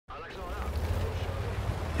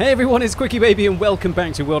Hey everyone, it's QuickyBaby and welcome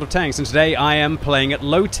back to World of Tanks, and today I am playing at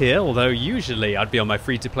low tier, although usually I'd be on my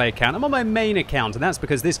free-to-play account. I'm on my main account, and that's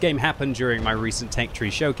because this game happened during my recent Tech Tree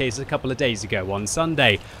showcase a couple of days ago on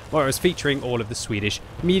Sunday, where I was featuring all of the Swedish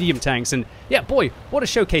medium tanks, and yeah, boy, what a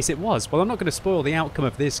showcase it was. Well, I'm not going to spoil the outcome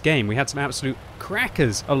of this game. We had some absolute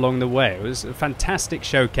crackers along the way. It was a fantastic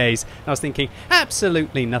showcase, and I was thinking,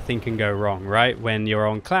 absolutely nothing can go wrong, right? When you're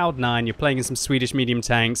on Cloud 9, you're playing in some Swedish medium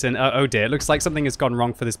tanks, and oh dear, it looks like something has gone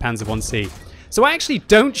wrong for this Panzer 1C. So I actually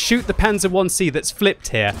don't shoot the Panzer 1C that's flipped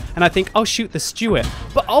here, and I think I'll shoot the Stuart.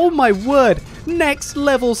 But oh my word, next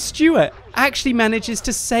level Stuart actually manages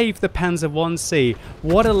to save the Panzer 1C.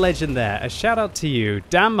 What a legend there. A shout out to you,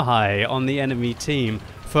 damn high on the enemy team,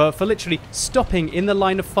 for literally stopping in the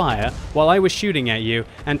line of fire while I was shooting at you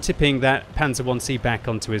and tipping that Panzer 1C back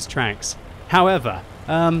onto his tracks. However,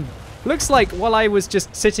 looks like while I was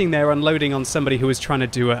just sitting there unloading on somebody who was trying to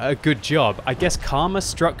do a good job, I guess karma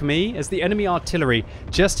struck me as the enemy artillery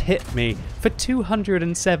just hit me for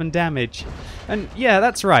 207 damage. And yeah,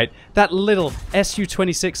 that's right, that little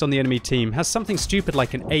Su-26 on the enemy team has something stupid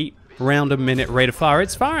like an 8 round a minute rate of fire.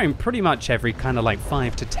 It's firing pretty much every kind of like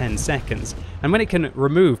 5 to 10 seconds. And when it can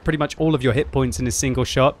remove pretty much all of your hit points in a single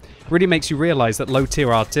shot, it really makes you realize that low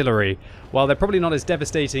tier artillery, while they're probably not as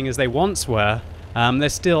devastating as they once were, they're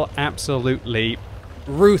still absolutely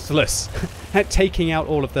ruthless at taking out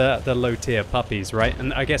all of the low tier puppies, right?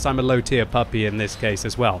 And I guess I'm a low tier puppy in this case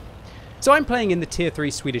as well. So I'm playing in the tier 3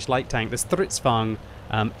 Swedish light tank, the Stridsvagn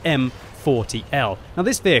M40L. Now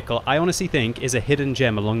this vehicle, I honestly think, is a hidden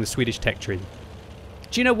gem along the Swedish tech tree.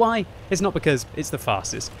 Do you know why? It's not because it's the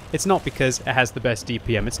fastest. It's not because it has the best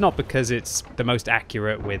DPM. It's not because it's the most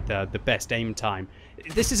accurate with the best aim time.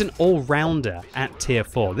 This is an all-rounder at tier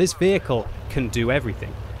 4. This vehicle can do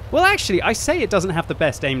everything. Well, actually, I say it doesn't have the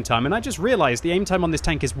best aim time, and I just realized the aim time on this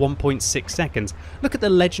tank is 1.6 seconds. Look at the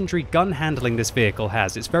legendary gun handling this vehicle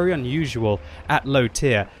has. It's very unusual at low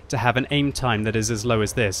tier to have an aim time that is as low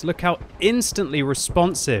as this. Look how instantly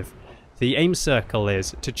responsive the aim circle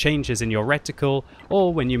is to changes in your reticle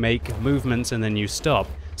or when you make movements and then you stop.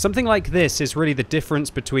 Something like this is really the difference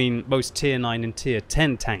between most tier 9 and tier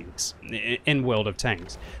 10 tanks in World of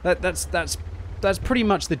Tanks. That's pretty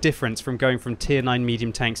much the difference from going from tier 9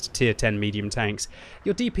 medium tanks to tier 10 medium tanks.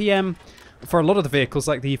 Your DPM for a lot of the vehicles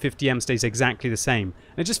like the E50M stays exactly the same.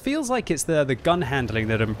 And it just feels like it's the gun handling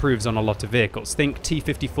that improves on a lot of vehicles. Think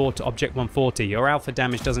T54 to Object 140. Your alpha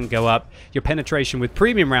damage doesn't go up. Your penetration with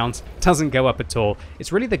premium rounds doesn't go up at all.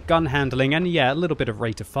 It's really the gun handling and yeah, a little bit of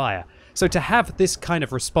rate of fire. So to have this kind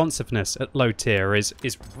of responsiveness at low tier is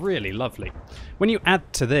really lovely. When you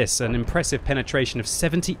add to this an impressive penetration of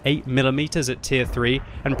 78mm at tier 3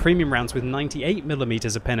 and premium rounds with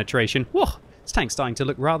 98mm of penetration, whoa, this tank's starting to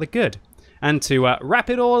look rather good. And to wrap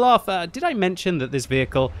it all off, did I mention that this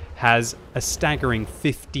vehicle has a staggering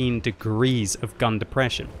 15 degrees of gun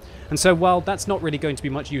depression? And so while that's not really going to be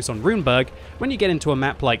much use on Runeberg, when you get into a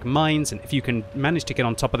map like Mines, and if you can manage to get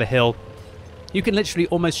on top of the hill, you can literally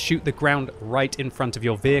almost shoot the ground right in front of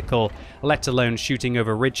your vehicle, let alone shooting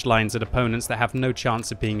over ridge lines at opponents that have no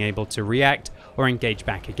chance of being able to react or engage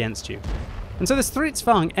back against you. And so the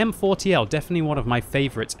Stridsvagn M40L, definitely one of my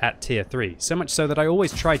favorites at tier 3. So much so that I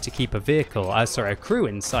always tried to keep a crew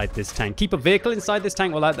inside this tank. Keep a vehicle inside this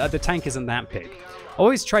tank? Well, the tank isn't that big. I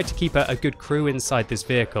always tried to keep a good crew inside this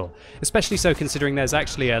vehicle. Especially so considering there's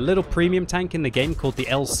actually a little premium tank in the game called the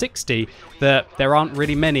L60 that there aren't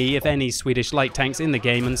really many, if any, Swedish light tanks in the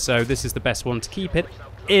game, and so this is the best one to keep it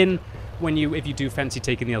in if you do fancy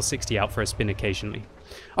taking the L60 out for a spin occasionally.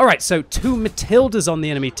 Alright, so 2 Matildas on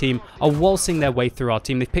the enemy team are waltzing their way through our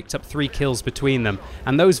team. They've picked up 3 kills between them,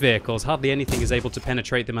 and those vehicles, hardly anything is able to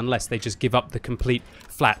penetrate them unless they just give up the complete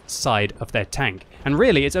flat side of their tank. And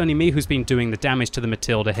really, it's only me who's been doing the damage to the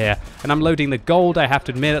Matilda here, and I'm loading the gold, I have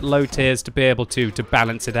to admit, at low tiers to be able to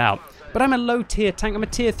balance it out. But I'm a low tier tank, I'm a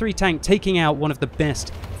tier 3 tank, taking out one of the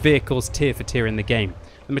best vehicles tier for tier in the game.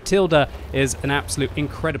 The Matilda is an absolute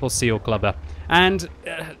incredible seal clubber. And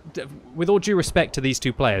with all due respect to these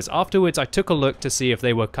two players, afterwards I took a look to see if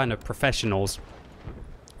they were kind of professionals.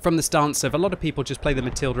 From the stance of a lot of people just play the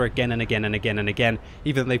Matilda again and again and again and again,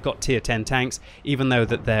 even though they've got tier 10 tanks, even though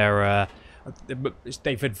that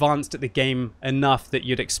they've advanced at the game enough that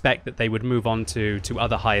you'd expect that they would move on to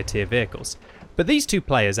other higher tier vehicles. But these two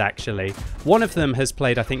players, actually, one of them has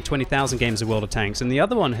played, I think, 20,000 games of World of Tanks, and the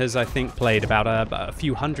other one has, I think, played about a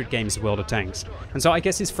few hundred games of World of Tanks. And so I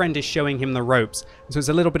guess his friend is showing him the ropes. So it's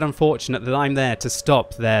a little bit unfortunate that I'm there to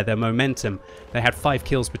stop their momentum. They had 5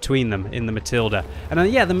 kills between them in the Matilda.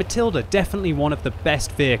 And yeah, the Matilda, definitely one of the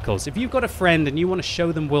best vehicles. If you've got a friend and you want to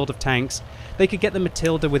show them World of Tanks, they could get the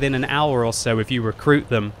Matilda within an hour or so if you recruit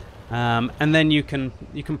them. And then you can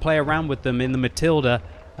play around with them in the Matilda.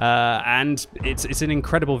 And it's an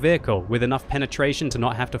incredible vehicle with enough penetration to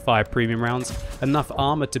not have to fire premium rounds, enough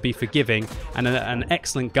armor to be forgiving, and an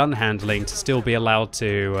excellent gun handling to still be allowed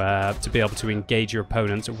to be able to engage your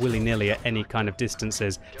opponents willy-nilly at any kind of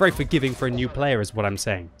distances. Very forgiving for a new player is what I'm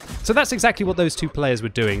saying. So that's exactly what those two players were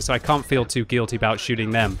doing, so I can't feel too guilty about shooting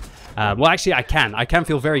them. Well, actually, I can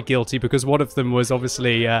feel very guilty because one of them was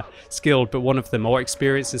obviously skilled, but one of them more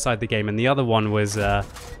experienced inside the game, and the other one was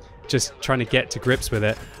just trying to get to grips with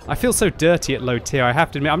it. I feel so dirty at low tier, I have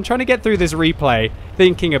to admit. I'm trying to get through this replay,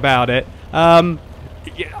 thinking about it.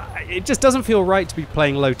 It just doesn't feel right to be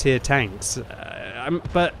playing low tier tanks.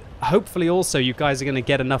 But hopefully also you guys are going to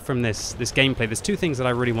get enough from this gameplay. There's two things that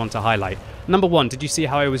I really want to highlight. Number one, did you see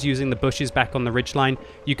how I was using the bushes back on the ridgeline?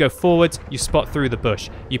 You go forwards, you spot through the bush.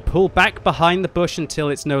 You pull back behind the bush until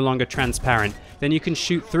it's no longer transparent. Then you can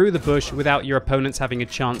shoot through the bush without your opponents having a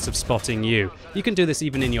chance of spotting you. You can do this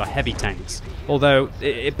even in your heavy tanks. Although,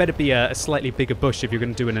 it better be a slightly bigger bush if you're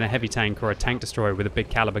going to do it in a heavy tank or a tank destroyer with a big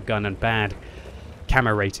caliber gun and bad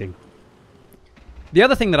camo rating. The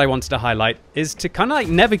other thing that I wanted to highlight is to kind of like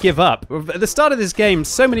never give up. At the start of this game,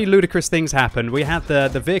 so many ludicrous things happened. We had the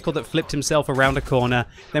vehicle that flipped himself around a corner.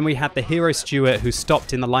 Then we had the hero Stuart who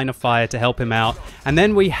stopped in the line of fire to help him out. And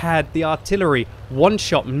then we had the artillery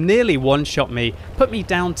one-shot, nearly one-shot me, put me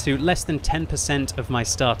down to less than 10% of my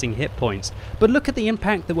starting hit points. But look at the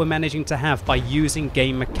impact that we're managing to have by using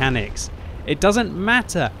game mechanics. It doesn't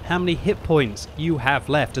matter how many hit points you have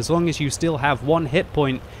left. As long as you still have 1 hit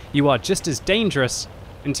point, you are just as dangerous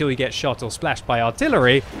until you get shot or splashed by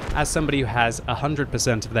artillery as somebody who has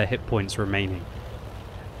 100% of their hit points remaining.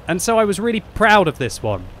 And so I was really proud of this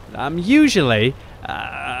one. Usually,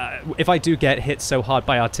 if I do get hit so hard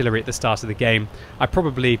by artillery at the start of the game, I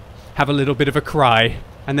probably have a little bit of a cry,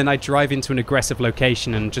 and then I drive into an aggressive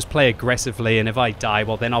location and just play aggressively, and if I die,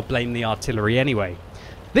 well then I'll blame the artillery anyway.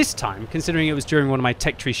 This time, considering it was during one of my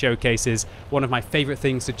tech tree showcases, one of my favorite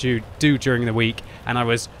things to do during the week, and I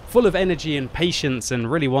was full of energy and patience and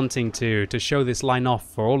really wanting to show this line off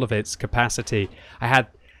for all of its capacity, I had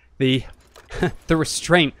the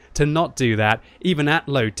restraint to not do that, even at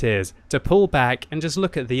low tiers, to pull back and just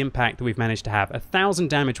look at the impact that we've managed to have. 1,000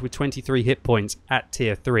 damage with 23 hit points at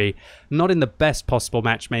tier 3, not in the best possible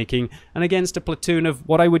matchmaking, and against a platoon of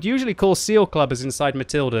what I would usually call seal clubbers inside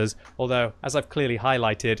Matildas, although, as I've clearly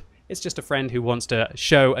highlighted, it's just a friend who wants to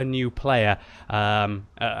show a new player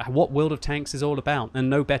what World of Tanks is all about, and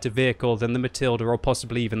no better vehicle than the Matilda or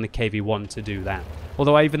possibly even the KV-1 to do that.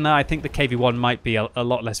 Although even though I think the KV-1 might be a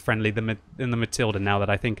lot less friendly than the Matilda now that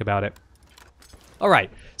I think about it. Alright,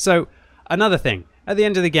 so another thing. At the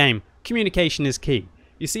end of the game, communication is key.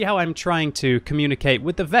 You see how I'm trying to communicate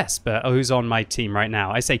with the Vesper who's on my team right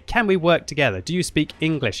now. I say, can we work together? Do you speak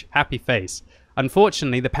English? Happy face.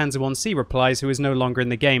 Unfortunately, the Panzer 1C replies, who is no longer in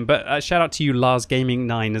the game, but shout out to you, Lars Gaming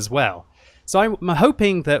 9 as well. So I'm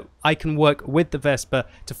hoping that I can work with the Vesper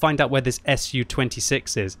to find out where this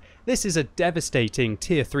Su-26 is. This is a devastating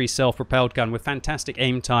tier 3 self-propelled gun with fantastic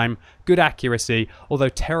aim time, good accuracy, although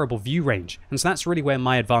terrible view range, and so that's really where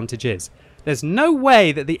my advantage is. There's no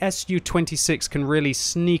way that the Su-26 can really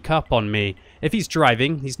sneak up on me. If he's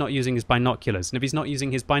driving, he's not using his binoculars. And if he's not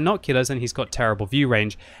using his binoculars, then he's got terrible view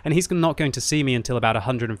range. And he's not going to see me until about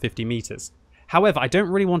 150 meters. However, I don't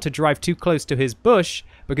really want to drive too close to his bush,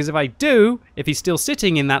 because if I do, if he's still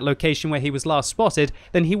sitting in that location where he was last spotted,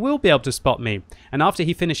 then he will be able to spot me. And after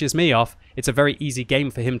he finishes me off, it's a very easy game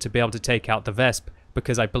for him to be able to take out the Vesp,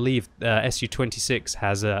 because I believe Su-26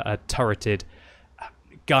 has a turreted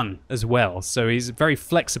gun as well, so he's very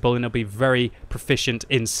flexible and he'll be very proficient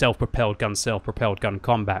in self-propelled gun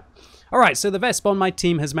combat. Alright, so the Vesp on my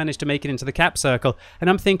team has managed to make it into the cap circle, and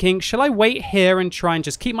I'm thinking, shall I wait here and try and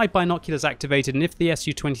just keep my binoculars activated, and if the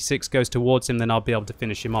Su-26 goes towards him, then I'll be able to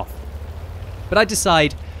finish him off. But I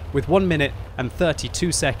decide, with 1 minute and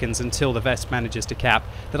 32 seconds until the Vesp manages to cap,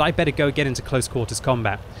 that I better go get into close quarters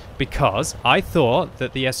combat. Because I thought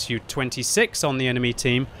that the Su-26 on the enemy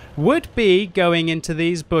team would be going into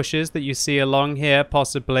these bushes that you see along here,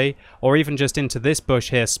 possibly, or even just into this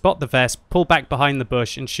bush here, spot the Vesp, pull back behind the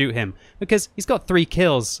bush and shoot him. Because he's got 3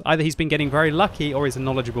 kills. Either he's been getting very lucky or he's a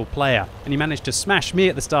knowledgeable player. And he managed to smash me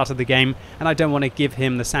at the start of the game, and I don't want to give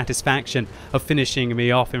him the satisfaction of finishing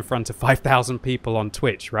me off in front of 5,000 people on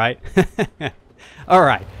Twitch, right?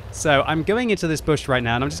 Alright, so I'm going into this bush right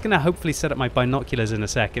now, and I'm just going to hopefully set up my binoculars in a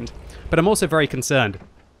second. But I'm also very concerned.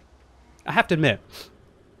 I have to admit,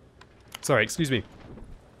 sorry, excuse me.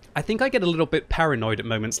 I think I get a little bit paranoid at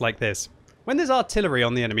moments like this. When there's artillery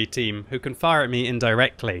on the enemy team who can fire at me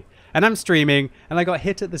indirectly, and I'm streaming, and I got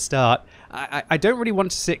hit at the start, I don't really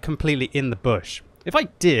want to sit completely in the bush. If I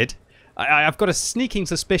did, I've got a sneaking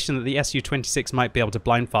suspicion that the Su-26 might be able to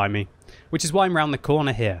blind fire me, which is why I'm around the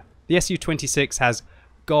corner here. The Su-26 has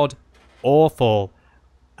god-awful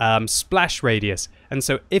splash radius, and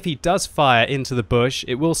so if he does fire into the bush,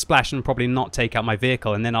 it will splash and probably not take out my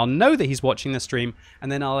vehicle, and then I'll know that he's watching the stream, and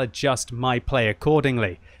then I'll adjust my play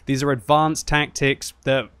accordingly. These are advanced tactics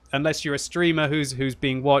that, unless you're a streamer who's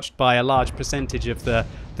being watched by a large percentage of the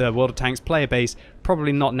World of Tanks player base,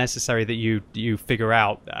 probably not necessary that you figure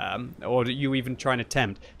out, or you even try and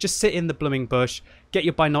attempt. Just sit in the blooming bush, get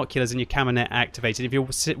your binoculars and your camera net activated. If you're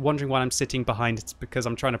wondering why I'm sitting behind, it's because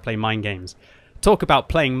I'm trying to play mind games. Talk about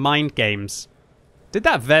playing mind games. Did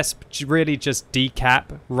that Vesp really just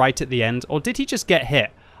decap right at the end, or did he just get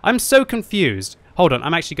hit? I'm so confused. Hold on,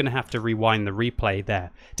 I'm actually going to have to rewind the replay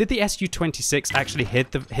there. Did the Su-26 actually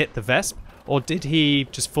hit the Vesp, or did he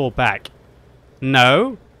just fall back?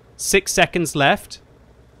 No. 6 seconds left.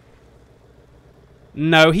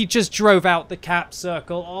 No, he just drove out the cap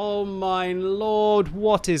circle. Oh my lord,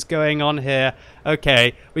 what is going on here?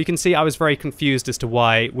 Okay, well, you can see I was very confused as to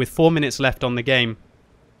why, with 4 minutes left on the game,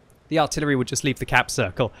 the artillery would just leave the cap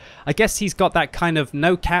circle. I guess he's got that kind of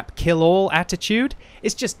no cap kill all attitude.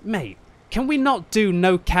 It's just, mate, can we not do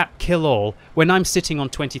no cap kill all when I'm sitting on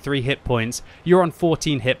 23 hit points, you're on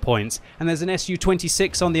 14 hit points, and there's an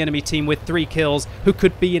Su-26 on the enemy team with 3 kills who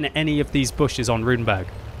could be in any of these bushes on Runeberg?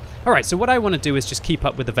 Alright, so what I want to do is just keep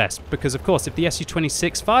up with the Vesp, because of course if the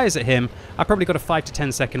Su-26 fires at him, I've probably got a 5 to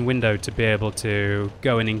 10 second window to be able to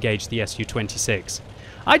go and engage the Su-26.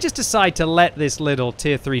 I just decide to let this little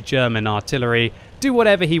tier 3 German artillery do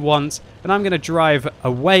whatever he wants, and I'm going to drive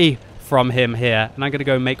away from him here, and I'm going to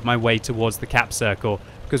go make my way towards the cap circle,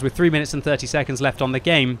 because with 3 minutes and 30 seconds left on the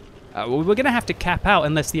game, we're going to have to cap out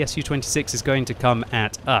unless the Su-26 is going to come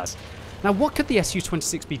at us. Now, what could the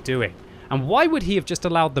Su-26 be doing? And why would he have just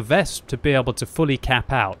allowed the Vesp to be able to fully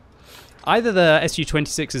cap out? Either the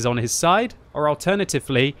Su-26 is on his side, or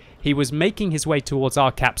alternatively, he was making his way towards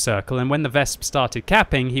our cap circle, and when the Vesp started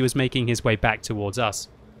capping, he was making his way back towards us.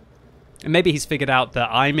 And maybe he's figured out that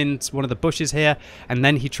I'm in one of the bushes here, and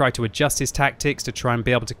then he tried to adjust his tactics to try and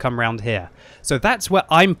be able to come around here. So that's where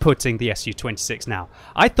I'm putting the Su-26 now.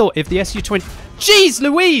 I thought if the Su-20... Jeez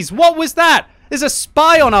Louise! What was that? There's a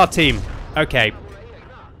spy on our team! Okay.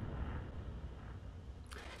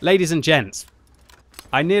 Ladies and gents,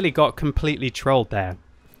 I nearly got completely trolled there.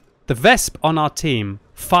 The Vesp on our team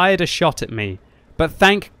fired a shot at me, but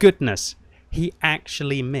thank goodness he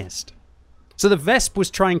actually missed. So the Vesp was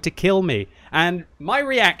trying to kill me, and my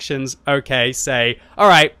reactions, okay, say,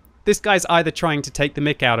 alright, this guy's either trying to take the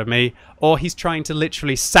mick out of me, or he's trying to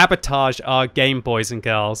literally sabotage our game, boys and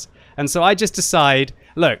girls. And so I just decide,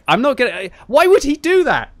 look, I'm not gonna... Why would he do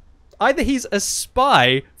that? Either he's a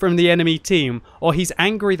spy from the enemy team, or he's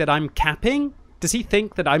angry that I'm capping. Does he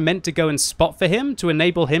think that I meant to go and spot for him to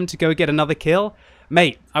enable him to go get another kill?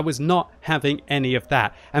 Mate, I was not having any of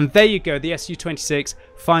that. And there you go, the Su-26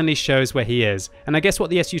 finally shows where he is. And I guess what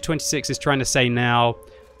the Su-26 is trying to say now,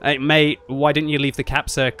 hey, mate, why didn't you leave the cap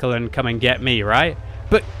circle and come and get me, right?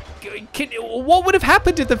 But what would have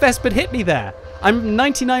happened if the Vesp had hit me there? I'm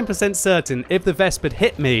 99% certain if the Vesp had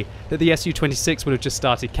hit me that the Su-26 would have just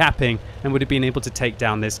started capping and would have been able to take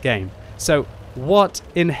down this game. So what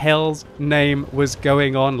in hell's name was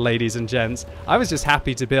going on, ladies and gents? I was just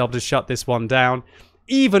happy to be able to shut this one down,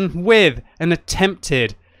 even with an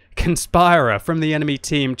attempted conspirer from the enemy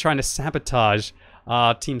team trying to sabotage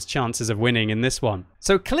our team's chances of winning in this one.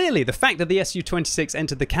 So clearly, the fact that the Su-26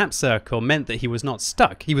 entered the cap circle meant that he was not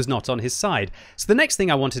stuck. He was not on his side. So the next thing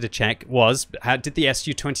I wanted to check was, how did the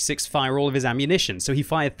Su-26 fire all of his ammunition? So he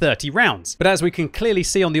fired 30 rounds. But as we can clearly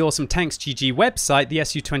see on the Awesome Tanks GG website, the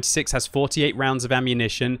Su-26 has 48 rounds of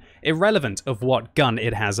ammunition, irrelevant of what gun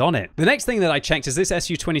it has on it. The next thing that I checked is this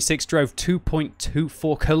Su-26 drove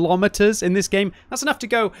 2.24 kilometers in this game. That's enough to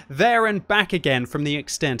go there and back again from the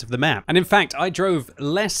extent of the map. And in fact, I drove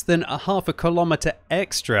less than a half a kilometer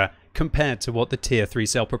extra compared to what the tier 3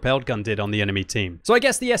 self-propelled gun did on the enemy team. So I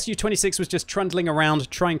guess the Su-26 was just trundling around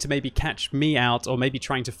trying to maybe catch me out, or maybe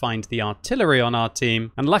trying to find the artillery on our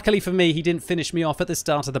team. And luckily for me, he didn't finish me off at the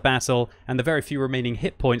start of the battle, and the very few remaining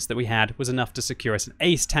hit points that we had was enough to secure us an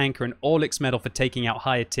ace tanker, an Orlix medal for taking out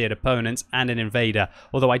higher tiered opponents, and an invader.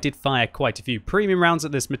 Although I did fire quite a few premium rounds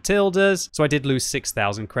at this Matildas, so I did lose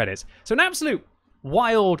 6,000 credits. So an absolute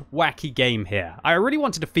wild, wacky game here. I really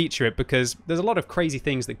wanted to feature it because there's a lot of crazy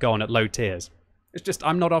things that go on at low tiers. It's just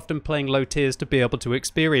I'm not often playing low tiers to be able to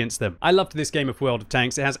experience them. I loved this game of World of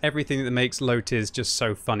Tanks. It has everything that makes low tiers just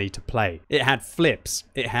so funny to play. It had flips,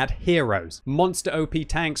 it had heroes, monster OP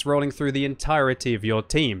tanks rolling through the entirety of your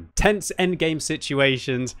team, tense endgame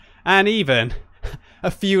situations, and even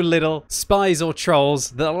a few little spies or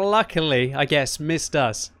trolls that luckily, I guess, missed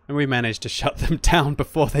us. And we managed to shut them down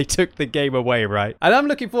before they took the game away, right? And I'm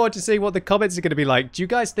looking forward to seeing what the comments are going to be like. Do you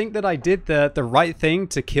guys think that I did the right thing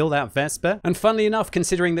to kill that Vesper? And funnily enough,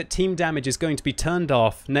 considering that team damage is going to be turned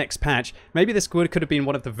off next patch, maybe this could have been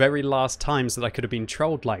one of the very last times that I could have been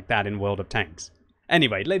trolled like that in World of Tanks.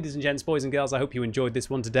 Anyway, ladies and gents, boys and girls, I hope you enjoyed this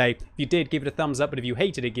one today. If you did, give it a thumbs up, but if you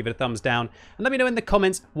hated it, give it a thumbs down. And let me know in the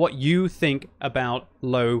comments what you think about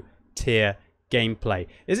low tier gameplay.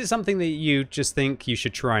 Is it something that you just think you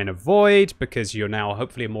should try and avoid because you're now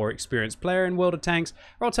hopefully a more experienced player in World of Tanks?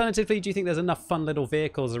 Or alternatively, do you think there's enough fun little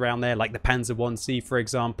vehicles around there, like the Panzer 1C, for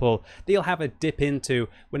example, that you'll have a dip into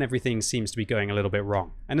when everything seems to be going a little bit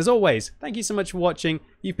wrong? And as always, thank you so much for watching.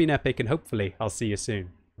 You've been epic, and hopefully I'll see you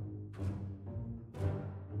soon.